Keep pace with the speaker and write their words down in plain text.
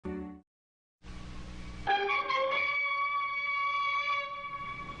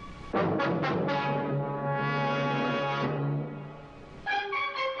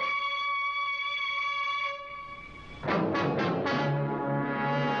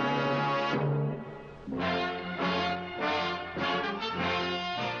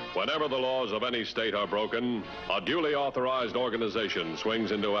Whenever the laws of any state are broken, a duly authorized organization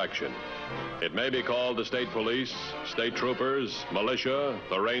swings into action. It may be called the state police, state troopers, militia,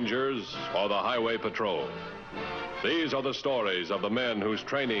 the rangers, or the highway patrol. These are the stories of the men whose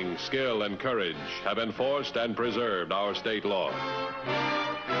training, skill, and courage have enforced and preserved our state laws.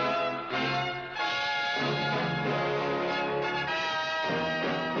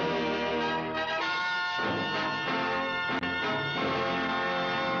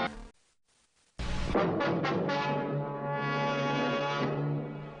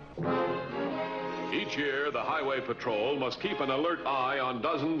 Each year, the Highway Patrol must keep an alert eye on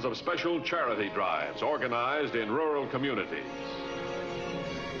dozens of special charity drives organized in rural communities.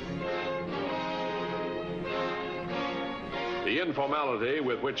 The informality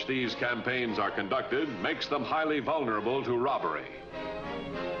with which these campaigns are conducted makes them highly vulnerable to robbery.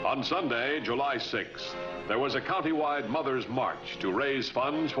 On Sunday, July 6th, there was a countywide Mother's March to raise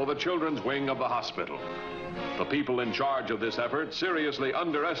funds for the children's wing of the hospital. The people in charge of this effort seriously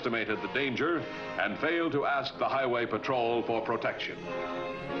underestimated the danger and failed to ask the Highway Patrol for protection.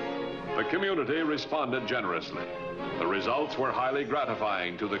 The community responded generously. The results were highly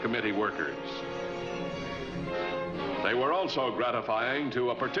gratifying to the committee workers. They were also gratifying to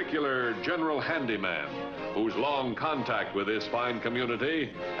a particular general handyman whose long contact with this fine community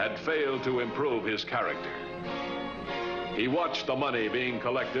had failed to improve his character. He watched the money being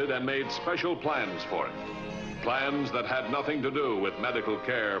collected and made special plans for it. Plans that had nothing to do with medical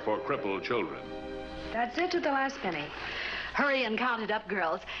care for crippled children. That's it to the last penny. Hurry and count it up,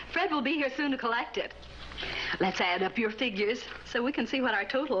 girls. Fred will be here soon to collect it. Let's add up your figures so we can see what our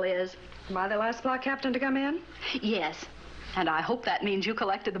total is. By the last block captain to come in? Yes, and I hope that means you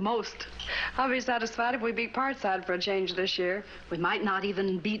collected the most. I'll be satisfied if we beat Parkside for a change this year. We might not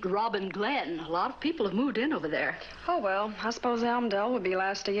even beat Robin Glen. A lot of people have moved in over there. Oh, well, I suppose Elmdale would be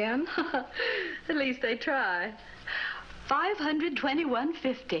last again. At least they try.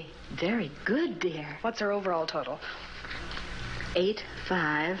 $521.50. Very good, dear. What's our overall total? 8,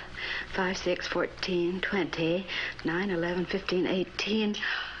 5, 5, 6, 14, 20, 9, 11, 15, 18,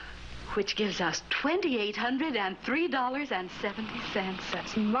 which gives us $2,803.70.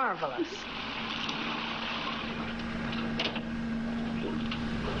 That's marvelous.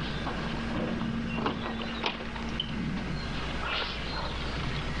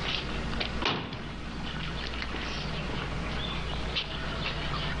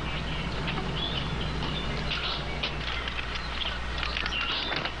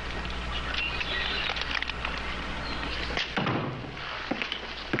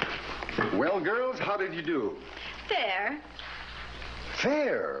 Well, girls, how did you do? Fair.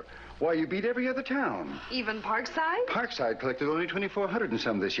 Fair? Why, you beat every other town. Even Parkside? Parkside collected only 2,400 and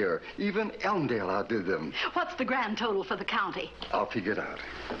some this year. Even Elmdale outdid them. What's the grand total for the county? I'll figure it out.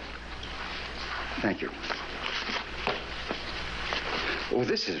 Thank you. Oh,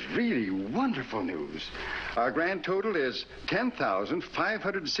 this is really wonderful news. Our grand total is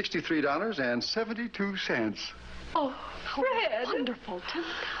 $10,563.72. Oh, Fred. Wonderful. 10,000.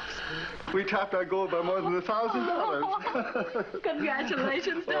 We topped our goal by more than $1,000.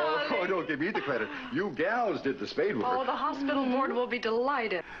 Congratulations, darling. Oh, don't give me the credit. You gals did the spade work. Oh, the hospital board will be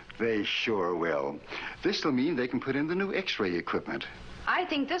delighted. They sure will. This'll mean they can put in the new X-ray equipment. I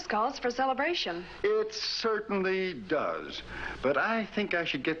think this calls for celebration. It certainly does. But I think I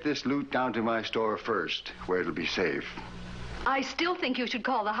should get this loot down to my store first, where it'll be safe. I still think you should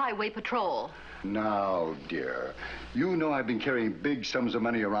call the Highway Patrol. Now, dear, you know I've been carrying big sums of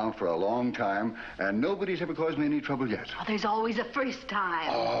money around for a long time, and nobody's ever caused me any trouble yet. Oh, there's always a first time.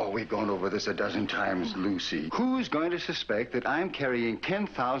 Oh, we've gone over this a dozen times, Lucy. Who's going to suspect that I'm carrying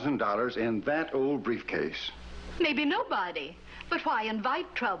 $10,000 in that old briefcase? Maybe nobody. But why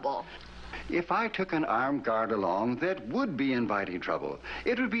invite trouble? If I took an armed guard along, that would be inviting trouble.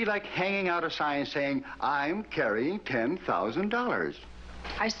 It would be like hanging out a sign saying, I'm carrying $10,000.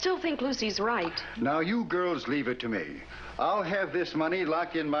 I still think Lucy's right. Now, you girls leave it to me. I'll have this money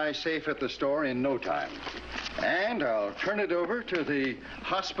locked in my safe at the store in no time. And I'll turn it over to the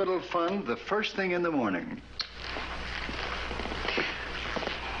hospital fund the first thing in the morning.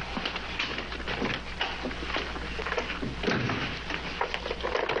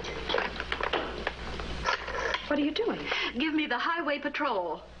 What are you doing? Give me the Highway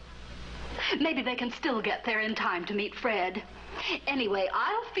Patrol. Maybe they can still get there in time to meet Fred. Anyway,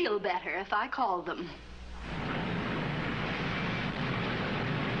 I'll feel better if I call them.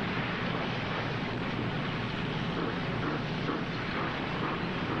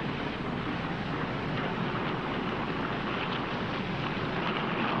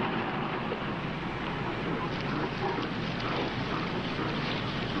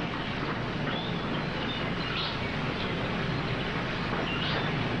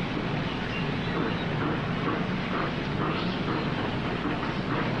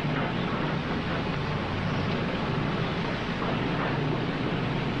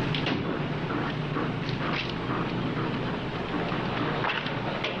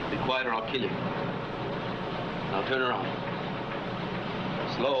 kill you. Now turn around.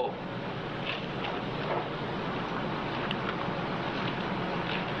 Slow.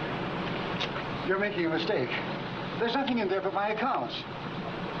 You're making a mistake. There's nothing in there but my accounts.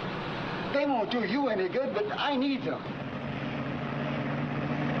 They won't do you any good, but I need them.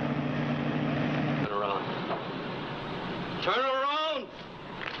 Turn around. Turn around!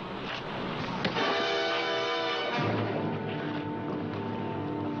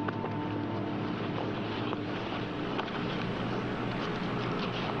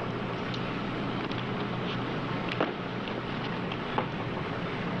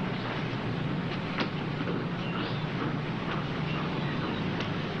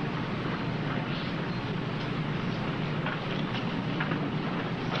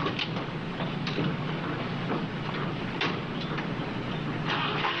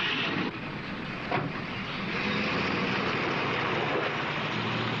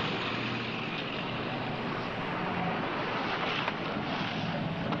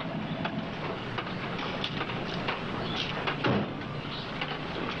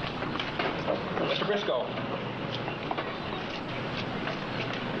 Briscoe.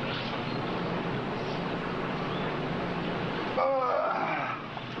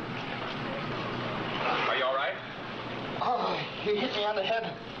 Are you all right? Oh, he hit me on the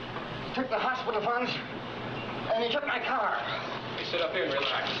head, took the hospital funds, and he took my car. You sit up here and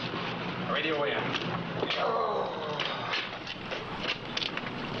relax. Radio in. Oh.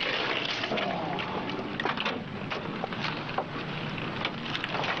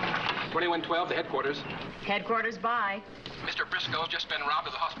 2112 to headquarters. Headquarters by. Mr. Briscoe's just been robbed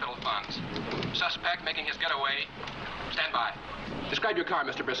of the hospital funds. Suspect making his getaway. Stand by. Describe your car,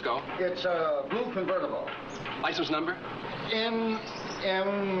 Mr. Briscoe. It's a blue convertible. License number?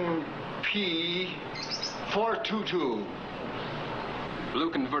 NMP 422. Blue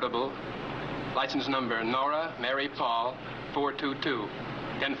convertible. License number Nora Mary Paul 422.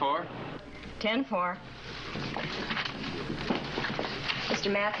 10-4? 10-4. Mr.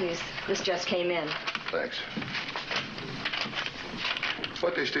 Matthews, this just came in. Thanks.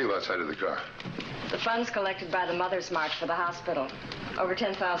 What'd they steal outside of the car? The funds collected by the Mother's March for the hospital. Over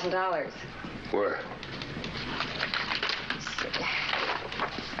 $10,000. Where? Let's see.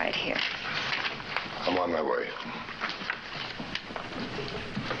 Right here. I'm on my way.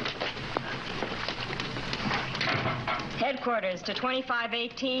 Headquarters to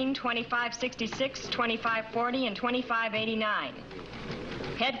 2518, 2566, 2540, and 2589.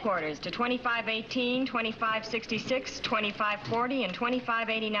 Headquarters to 2518, 2566, 2540, and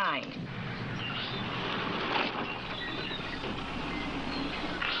 2589.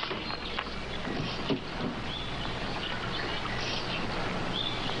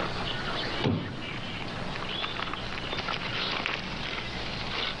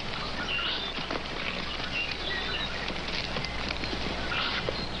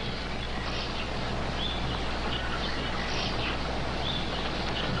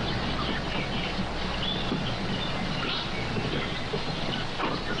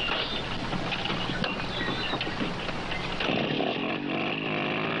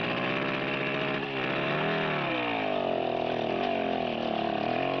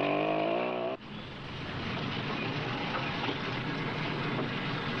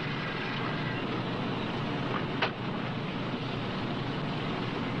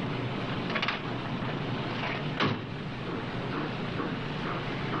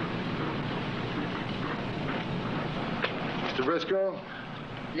 Mr. Briscoe?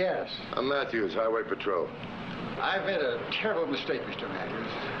 Yes. I'm Matthews, Highway Patrol. I've made a terrible mistake, Mr.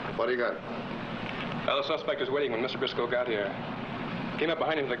 Matthews. What do you got? Well, the suspect was waiting when Mr. Briscoe got here. Came up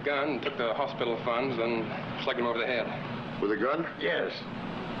behind him with a gun and took the hospital funds, then slugged him over the head. With a gun? Yes.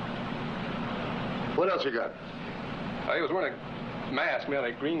 What else you got? He was wearing a mask made out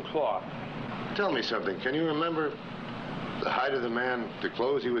of green cloth. Tell me something. Can you remember the height of the man, the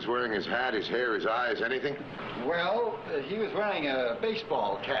clothes he was wearing, his hat, his hair, his eyes, anything? Well, he was wearing a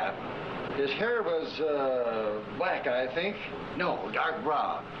baseball cap. His hair was black, I think. No, dark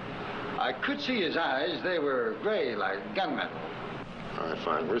brown. I could see his eyes. They were gray, like gunmetal. All right,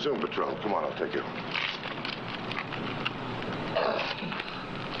 fine. Resume patrol. Come on, I'll take you.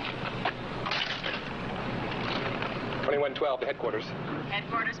 $2112 to headquarters.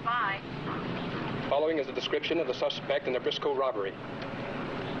 Headquarters by. Following is a description of the suspect in the Briscoe robbery.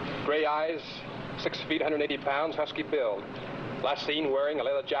 Gray eyes, 6 feet, 180 pounds, husky build. Last seen wearing a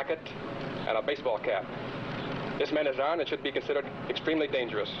leather jacket and a baseball cap. This man is armed and should be considered extremely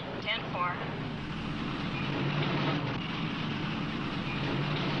dangerous. 10-4.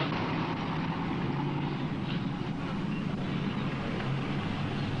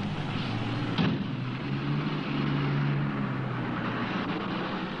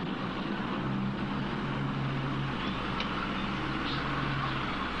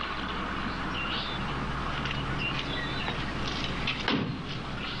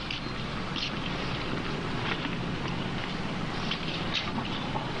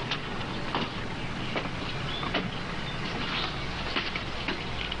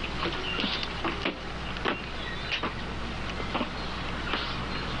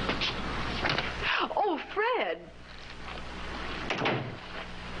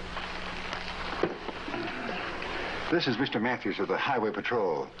 This is Mr. Matthews of the Highway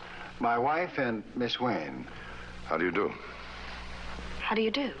Patrol. My wife and Miss Wayne. How do you do? How do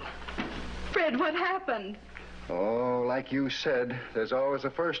you do? Fred, what happened? Oh, like you said, there's always a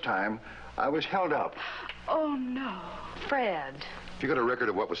first time. I was held up. Oh, no. Fred. You got a record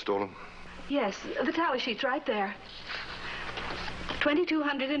of what was stolen? Yes, the tally sheet's right there.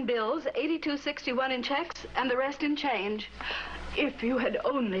 2,200 in bills, 82.61 in checks, and the rest in change. If you had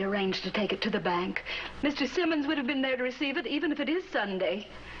only arranged to take it to the bank, Mr. Simmons would have been there to receive it, even if it is Sunday.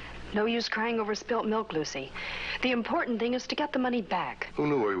 No use crying over spilt milk, Lucy. The important thing is to get the money back. Who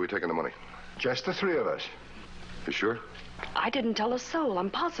knew where you were taking the money? Just the three of us. You sure? I didn't tell a soul, I'm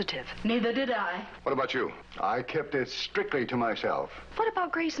positive. Neither did I. What about you? I kept it strictly to myself. What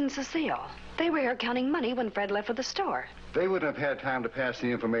about Grace and Cecile? They were here counting money when Fred left for the store. They wouldn't have had time to pass the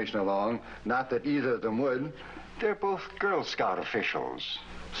information along. Not that either of them would. They're both Girl Scout officials.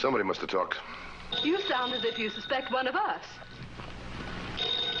 Somebody must have talked. You sound as if you suspect one of us.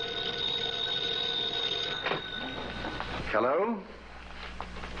 Hello?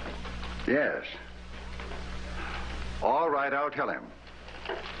 Yes. All right, I'll tell him.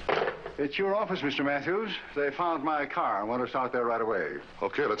 It's your office, Mr. Matthews. They found my car and want us out there right away.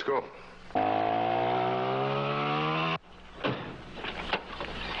 Okay, let's go.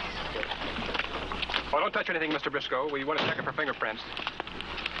 Oh, don't touch anything, Mr. Briscoe. We want to check it for fingerprints.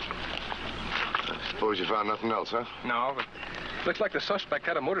 I suppose you found nothing else, huh? No, but looks like the suspect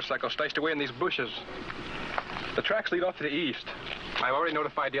had a motorcycle stashed away in these bushes. The tracks lead off to the east. I've already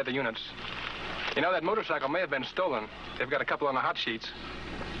notified the other units. You know, that motorcycle may have been stolen. They've got a couple on the hot sheets.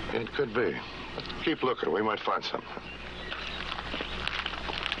 It could be. But keep looking. We might find something.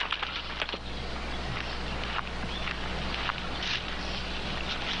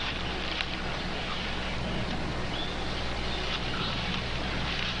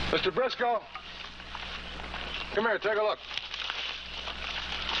 Mr. Briscoe. Come here, take a look.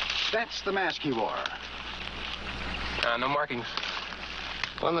 That's the mask he wore. No markings.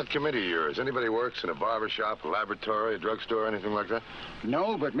 On that committee of yours, anybody works in a barber shop, a laboratory, a drugstore, anything like that?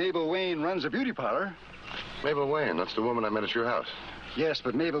 No, but Mabel Wayne runs a beauty parlor. Mabel Wayne, that's the woman I met at your house. Yes,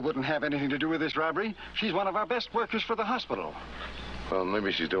 but Mabel wouldn't have anything to do with this robbery. She's one of our best workers for the hospital. Well,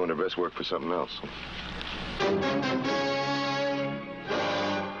 maybe she's doing her best work for something else.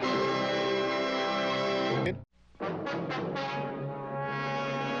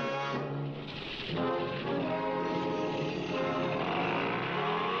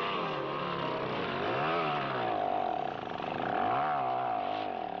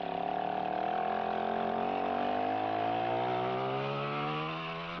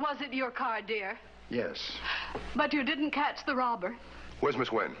 Was it your car, dear? Yes. But you didn't catch the robber. Where's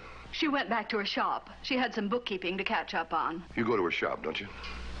Miss Wayne? She went back to her shop. She had some bookkeeping to catch up on. You go to her shop, don't you?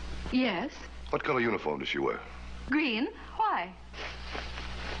 Yes. What color uniform does she wear? Green? Why?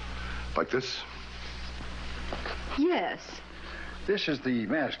 Like this? Yes. This is the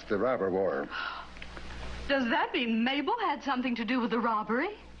mask the robber wore. Does that mean Mabel had something to do with the robbery?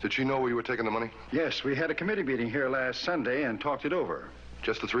 Did she know where you were taking the money? Yes, we had a committee meeting here last Sunday and talked it over.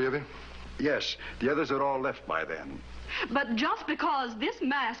 Just the three of you? Yes, the others had all left by then. But just because this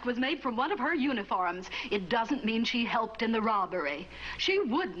mask was made from one of her uniforms, it doesn't mean she helped in the robbery. She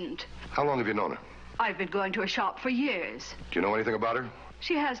wouldn't. How long have you known her? I've been going to her shop for years. Do you know anything about her?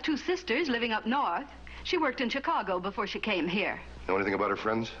 She has two sisters living up north. She worked in Chicago before she came here. Know anything about her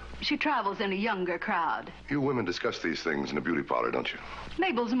friends? She travels in a younger crowd. You women discuss these things in a beauty parlor, don't you?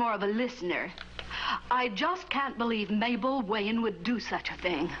 Mabel's more of a listener. I just can't believe Mabel Wayne would do such a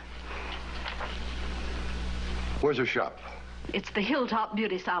thing. Where's her shop? It's the Hilltop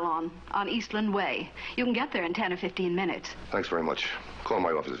Beauty Salon on Eastland Way. You can get there in 10 or 15 minutes. Thanks very much. Call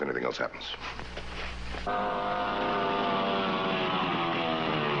my office if anything else happens.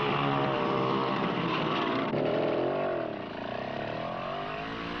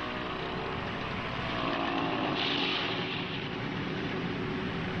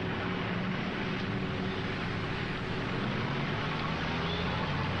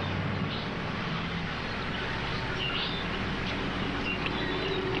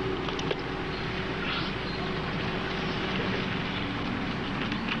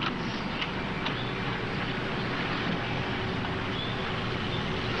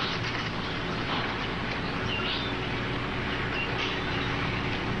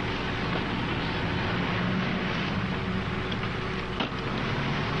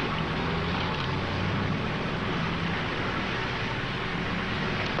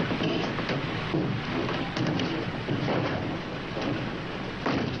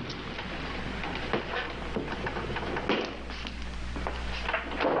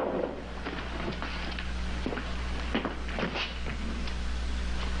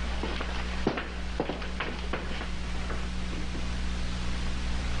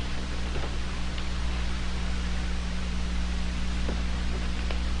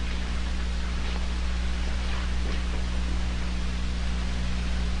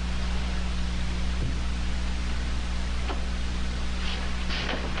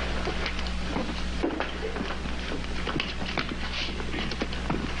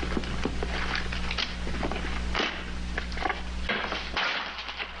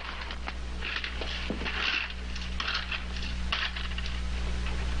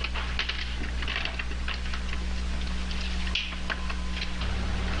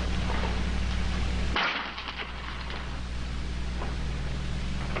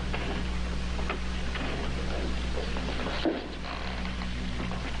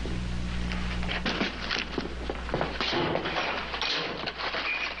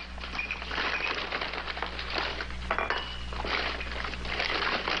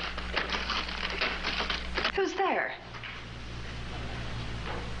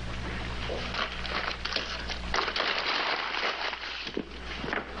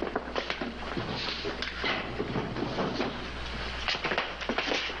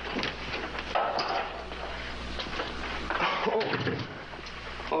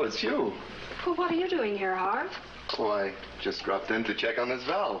 it's you. Well, what are you doing here, Harv? Oh, I just dropped in to check on this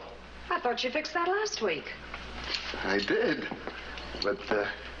valve. I thought you fixed that last week. I did. But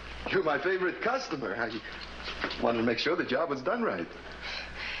you're my favorite customer. I wanted to make sure the job was done right.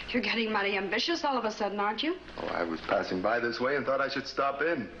 You're getting mighty ambitious all of a sudden, aren't you? Oh, I was passing by this way and thought I should stop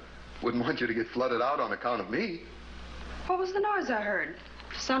in. Wouldn't want you to get flooded out on account of me. What was the noise I heard?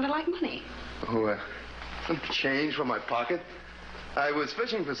 Sounded like money. Oh, some change from my pocket. I was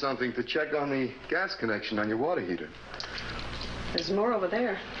fishing for something to check on the gas connection on your water heater. There's more over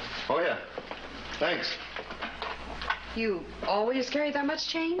there. Oh, yeah. Thanks. You always carry that much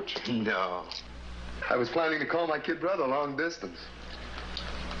change? No. I was planning to call my kid brother long distance.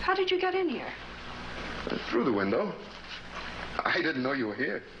 How did you get in here? Through the window. I didn't know you were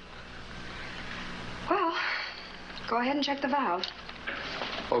here. Well, go ahead and check the valve.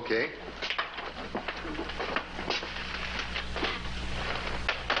 Okay.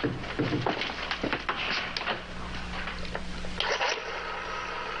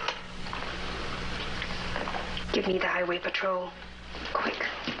 Give me the highway patrol. Quick.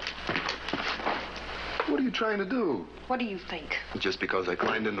 What are you trying to do? What do you think? Just because I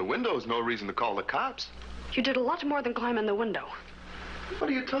climbed in the window is no reason to call the cops. You did a lot more than climb in the window. What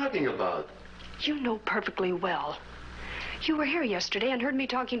are you talking about? You know perfectly well. You were here yesterday and heard me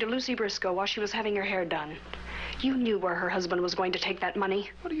talking to Lucy Briscoe while she was having her hair done. You knew where her husband was going to take that money.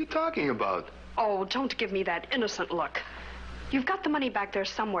 What are you talking about? Oh, don't give me that innocent look. You've got the money back there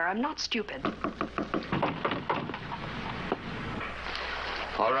somewhere. I'm not stupid.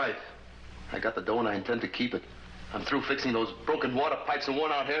 All right. I got the dough and I intend to keep it. I'm through fixing those broken water pipes and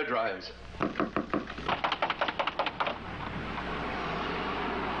worn-out hair dryers.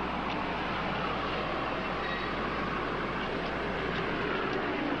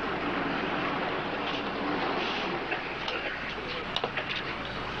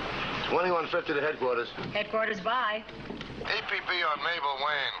 $21.50 to headquarters. Headquarters by. APB on Mabel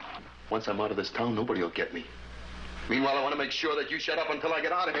Wayne. Once I'm out of this town, nobody will get me. Meanwhile, I want to make sure that you shut up until I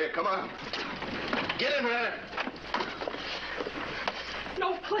get out of here. Come on. Get in there.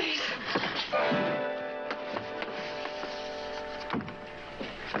 No, please.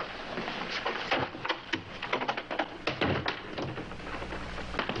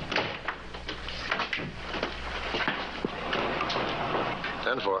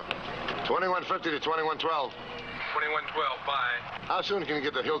 10-4. 21.50 to 21.12. 2112, bye. How soon can you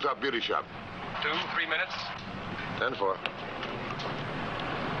get to Hilltop Beauty Shop? 3 minutes. 10-4.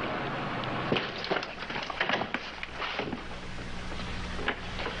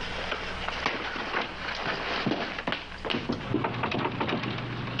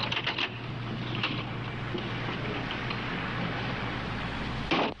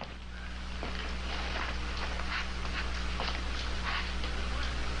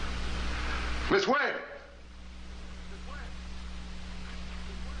 Miss Wayne!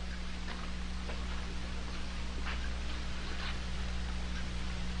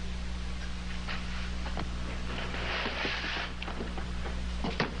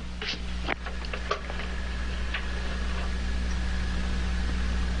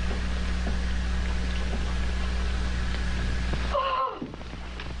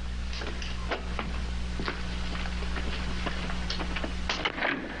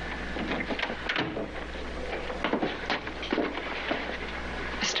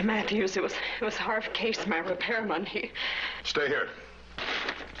 Mr. Matthews, it was Harv Case, my repairman. Stay here.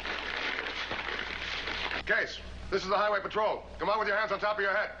 Case, this is the Highway Patrol. Come on with your hands on top of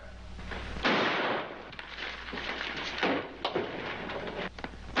your head.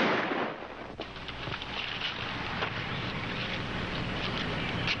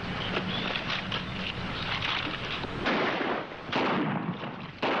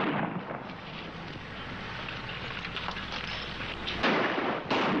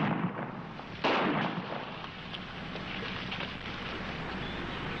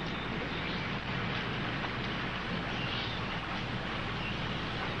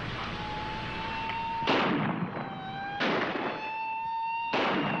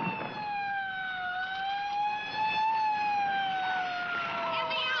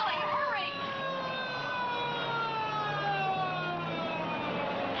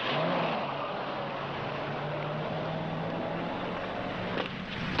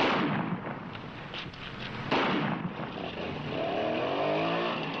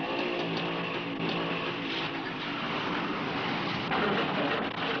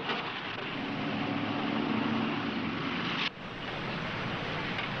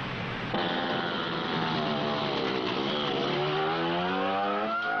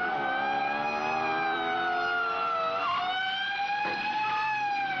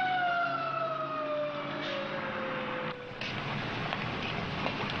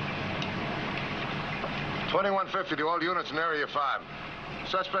 2150 to all units in Area 5.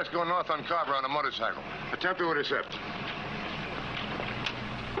 Suspects going north on Carver on a motorcycle. Attempt to intercept.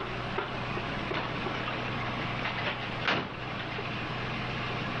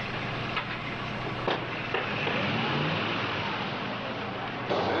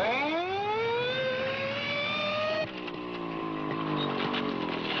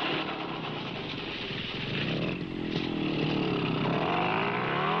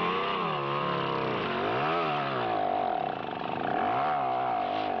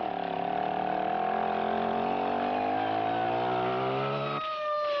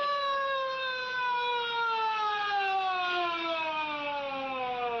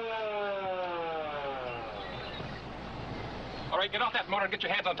 All right, get off that motor and get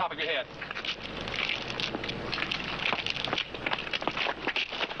your hands on top of your head.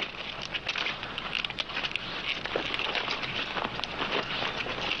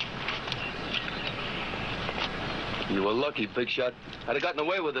 You were lucky, Big Shot. I'd have gotten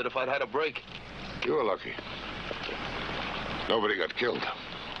away with it if I'd had a break. You were lucky. Nobody got killed.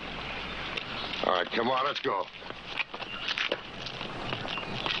 All right, come on, let's go.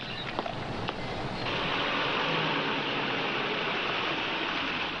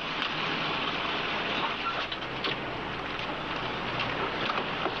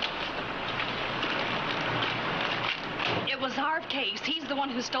 It was our case. He's the one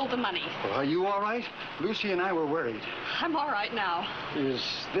who stole the money. Well, are you all right? Lucy and I were worried. I'm all right now. Is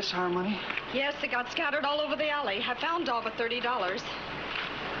this our money? Yes, it got scattered all over the alley. I found all but $30.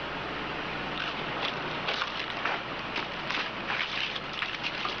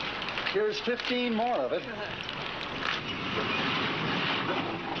 Here's 15 more of it.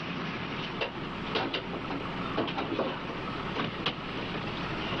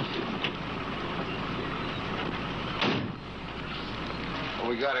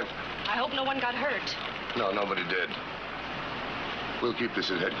 We got him. I hope no one got hurt. No, nobody did. We'll keep this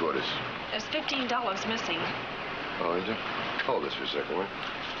at headquarters. There's $15 missing. Oh, is it? Hold this for a second, will you?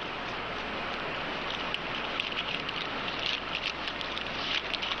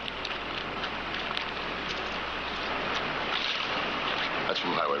 That's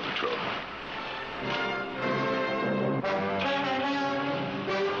from Highway Patrol.